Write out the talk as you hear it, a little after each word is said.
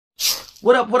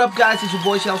What up, guys? It's your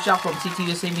boy Cielshock from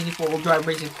CTUSA Mini4wd Drive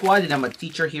Racing Squad, and I'm a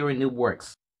teacher here in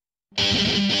Noobworx.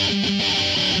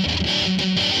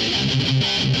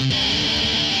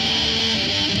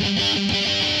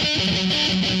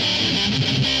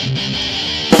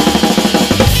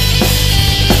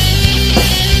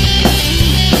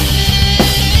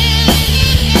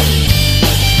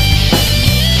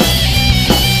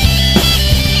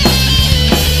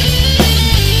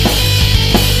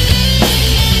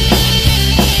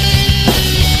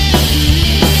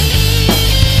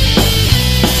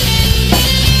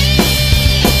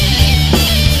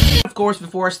 Of course,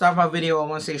 before I start my video, I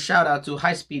want to say shout out to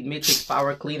High Speed Matrixx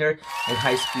Power Cleaner and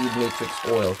High Speed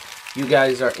Matrixx Oil. If you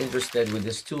guys are interested with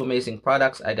these two amazing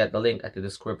products, I got the link at the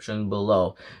description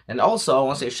below. And also, I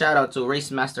want to say shout out to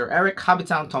Race Master Eric,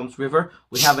 Hobbytown Toms River.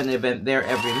 We have an event there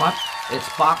every month.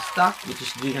 It's box stock, which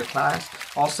is junior class,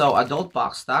 also adult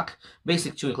box stock,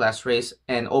 basic tuning class race,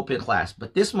 and open class.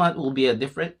 But this month will be a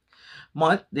different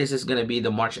month. This is going to be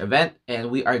the March event, and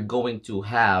we are going to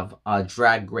have a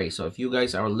drag race. So if you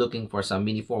guys are looking for some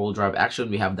mini four-wheel drive action,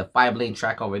 we have the 5-lane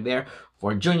track over there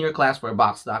for junior class, for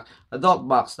box stock, adult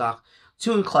box stock,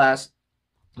 tune class,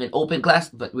 and open class.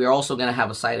 But we're also going to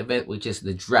have a side event, which is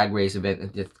the drag race event,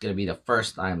 and it's going to be the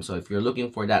first time. So if you're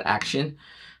looking for that action,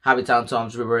 Hobbytown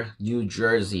Toms River, New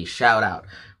Jersey, shout out.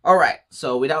 All right,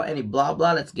 so without any blah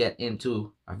blah, let's get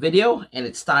into our video, and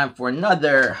it's time for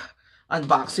another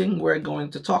unboxing. We're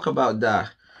going to talk about the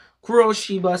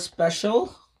Kuroshiba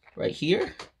Special right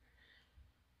here.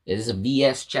 It is a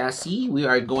VS chassis. We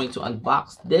are going to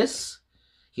unbox this.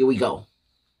 Here we go.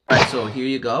 Alright, so here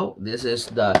you go. This is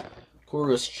the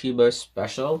Kuroshiba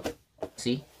Special.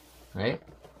 See, right?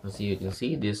 As you can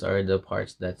see, these are the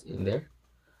parts that's in there.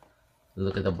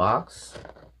 Look at the box,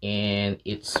 and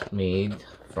it's made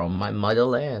from my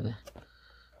motherland,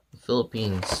 the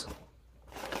Philippines.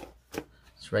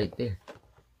 Right there,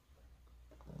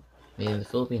 made in the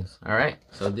Philippines. All right,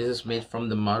 so this is made from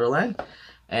the motherland,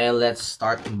 and let's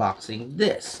start unboxing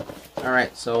this. All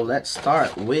right, so let's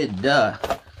start with the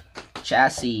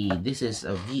chassis. This is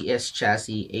a VS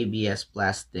chassis, ABS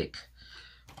plastic,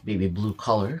 baby blue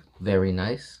color, very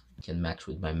nice. Can match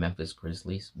with my Memphis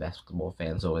Grizzlies basketball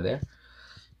fans over there.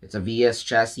 It's a VS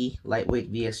chassis,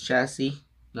 lightweight VS chassis,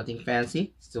 nothing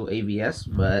fancy, still ABS,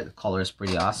 but the color is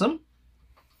pretty awesome.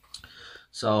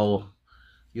 So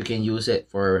you can use it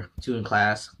for tune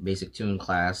class, basic tune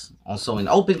class. Also in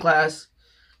open class,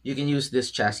 you can use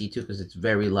this chassis too, because it's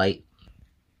very light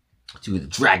to the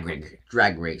drag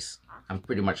race. I'm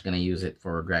pretty much going to use it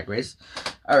for a drag race.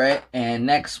 All right, and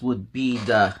next would be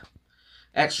the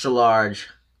extra large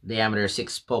diameter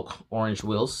 6-spoke orange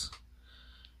wheels.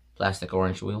 Plastic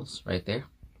orange wheels right there.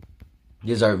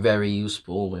 These are very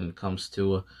useful when it comes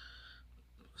to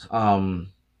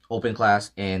open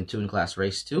class and tune class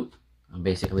race too. I'm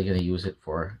basically gonna use it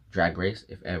for drag race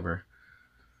if ever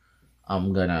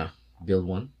I'm gonna build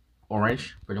one.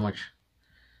 Orange, pretty much.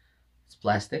 It's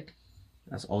plastic.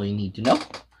 That's all you need to know.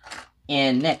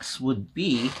 And next would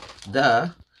be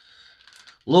the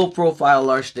low profile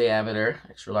large diameter,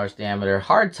 extra large diameter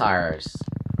hard tires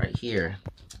right here.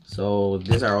 So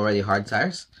these are already hard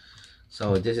tires,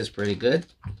 so this is pretty good.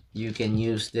 You can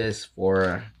use this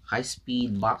for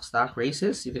high-speed box stock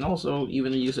races. You can also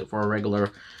even use it for a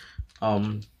regular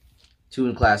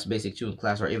tune class, basic tune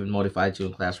class, or even modified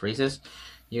tune class races.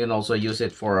 You can also use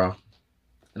it for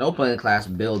an open class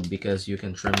build, because you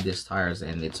can trim these tires,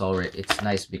 and it's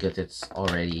nice because it's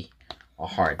already a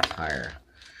hard tire.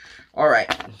 All right,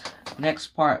 next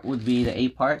part would be the A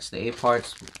parts. The A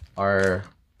parts are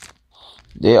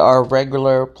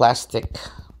regular plastic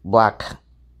black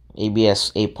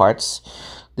ABS A parts.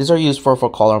 These are used for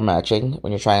color matching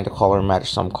when you're trying to color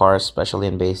match some cars, especially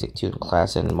in basic tune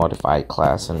class and modified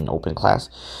class and open class.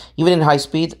 Even in high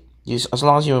speed, as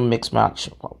long as you mix match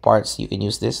parts, you can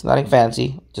use this. Nothing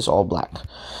fancy, just all black.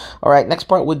 All right, next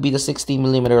part would be the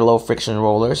 60mm low friction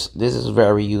rollers. This is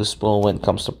very useful when it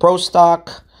comes to pro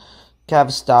stock,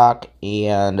 cav stock,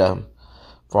 and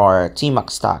for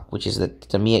T-Mac stock, which is the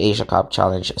Tamiya Asia Cup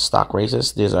Challenge stock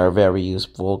races. These are very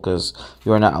useful because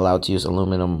you are not allowed to use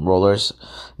aluminum rollers,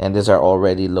 and these are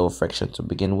already low friction to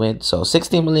begin with. So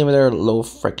 60mm low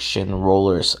friction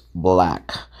rollers,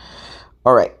 black.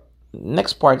 All right,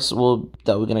 next parts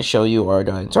that we're gonna show you are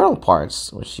the internal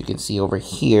parts, which you can see over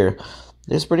here.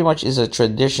 This pretty much is a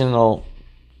traditional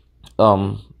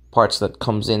parts that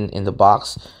comes in the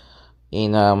box.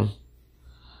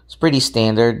 It's pretty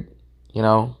standard. You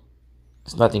know,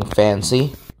 it's nothing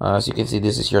fancy. As you can see,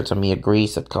 this is your Tamiya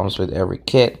grease that comes with every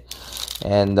kit,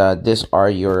 and these are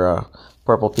your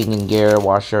purple pinion gear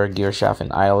washer, gear shaft,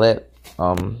 and eyelet.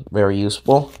 Very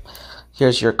useful.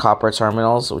 Here's your copper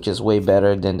terminals, which is way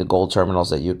better than the gold terminals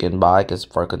that you can buy because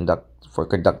for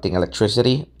conducting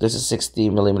electricity. This is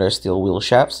 60mm steel wheel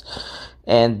shafts,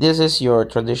 and this is your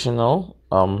traditional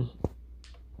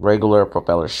regular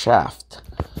propeller shaft.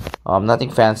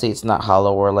 Nothing fancy. It's not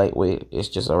hollow or lightweight. It's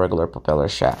just a regular propeller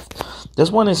shaft.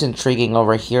 This one is intriguing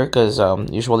over here because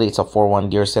usually it's a 4-1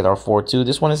 gear set or 4-2.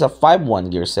 This one is a 5-1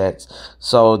 gear set.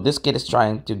 So this kit is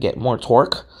trying to get more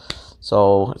torque.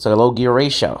 So it's a low gear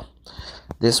ratio.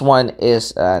 This one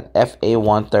is an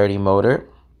FA130 motor.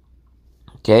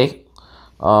 Okay.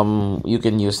 You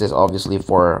can use this obviously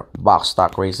for box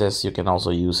stock races. You can also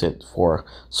use it for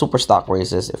super stock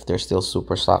races if there's still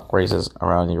super stock races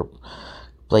around your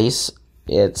place.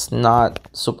 It's not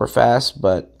super fast,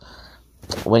 but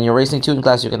when you're racing tune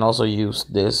class, you can also use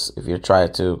this if you try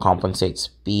to compensate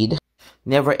speed.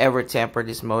 Never ever tamper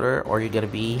this motor or you're gonna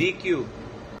be DQ.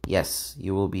 Yes,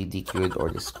 you will be DQ'd or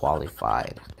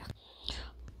disqualified.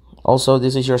 Also,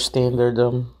 this is your standard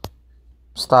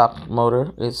stock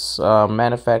motor. It's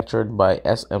manufactured by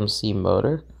SMC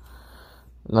motor.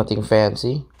 Nothing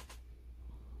fancy.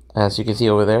 As you can see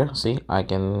over there, see, I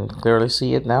can clearly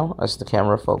see it now as the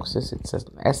camera focuses. It says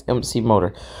SMC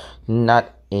motor,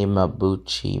 not a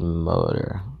Mabuchi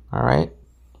motor. Alright,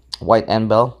 white end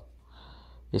bell.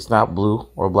 It's not blue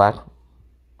or black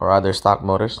or other stock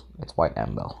motors. It's white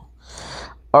end bell.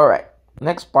 Alright,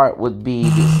 next part would be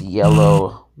this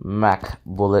yellow Mac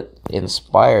Bullet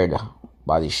inspired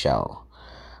body shell,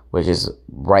 which is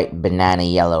bright banana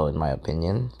yellow in my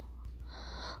opinion.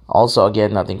 Also,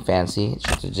 again, nothing fancy.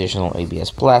 It's traditional ABS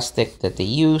plastic that they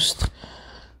used.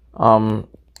 It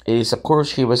is a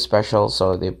Kuroshiba Special,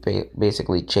 so they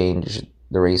basically changed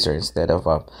the racer. Instead of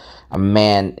a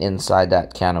man inside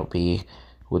that canopy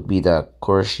would be the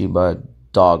Kuroshiba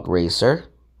dog racer,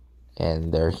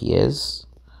 and there he is.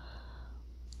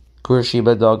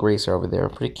 Kuroshiba dog racer over there.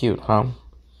 Pretty cute, huh?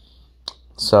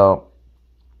 So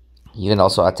you can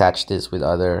also attach this with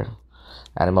other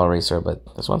animal racer,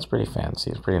 but this one's pretty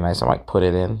fancy. It's pretty nice. I might put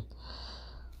it in.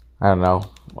 I don't know,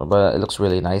 but it looks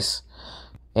really nice.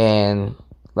 And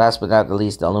last but not the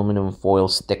least, the aluminum foil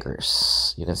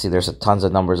stickers. You can see there's tons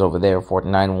of numbers over there.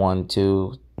 49, 1,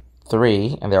 2,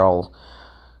 3, and they're all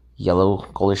yellow,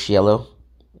 goldish yellow.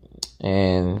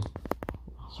 And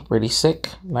pretty sick.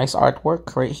 Nice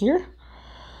artwork right here.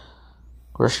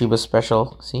 Kuroshiba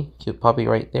Special. See, cute puppy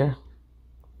right there.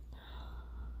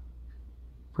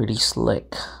 Pretty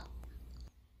slick.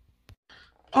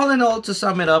 All in all, to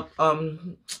sum it up,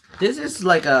 this is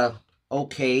like a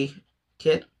okay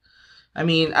kit. I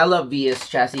mean, I love Guese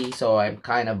chassis, so I'm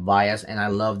kind of biased, and I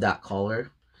love that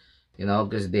color, you know,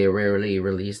 because they rarely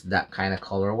release that kind of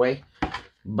colorway.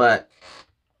 But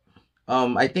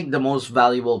I think the most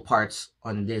valuable parts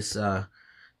on this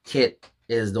kit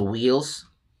is the wheels,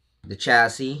 the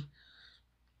chassis,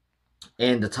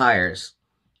 and the tires.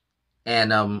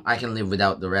 And I can live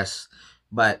without the rest,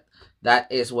 but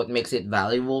that is what makes it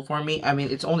valuable for me. I mean,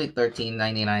 it's only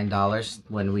 $13.99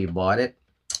 when we bought it,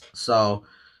 so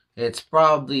it's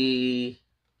probably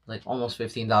like almost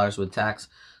 $15 with tax.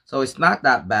 So it's not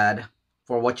that bad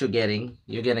for what you're getting.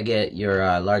 You're gonna get your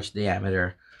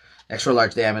extra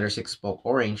large diameter 6-spoke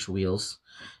orange wheels,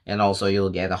 and also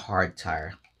you'll get a hard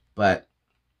tire. But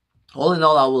all in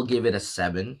all, I will give it a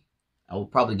 7. I will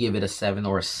probably give it a 7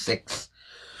 or a 6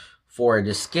 for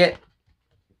this kit,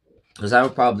 because I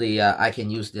would probably I can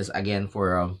use this again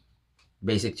for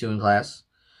basic tune class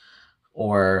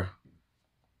or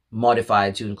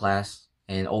modified tune class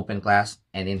and open class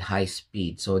and in high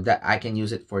speed, so that I can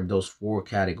use it for those 4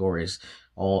 categories,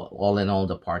 all in all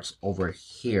the parts over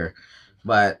here.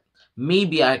 But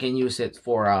maybe I can use it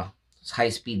for a high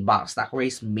speed box stock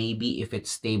race, maybe, if it's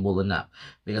stable enough,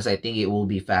 because I think it will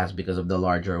be fast because of the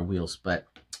larger wheels. But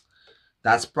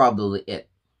that's probably it.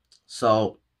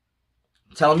 So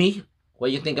tell me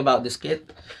what you think about this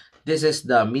kit. This is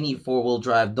the mini 4-wheel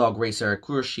drive dog racer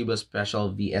Kuroshiba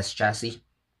Special VS chassis.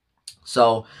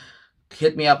 So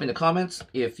hit me up in the comments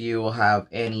if you have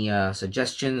any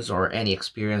suggestions or any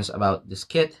experience about this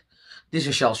kit. This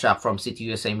is Cielshock from City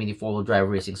USA Mini 4-wheel drive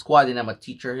racing squad, and I'm a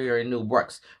teacher here in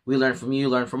Noobworx. We learn from you,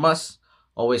 learn from us.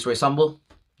 Always race humble.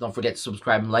 Don't forget to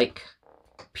subscribe and like.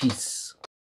 Peace.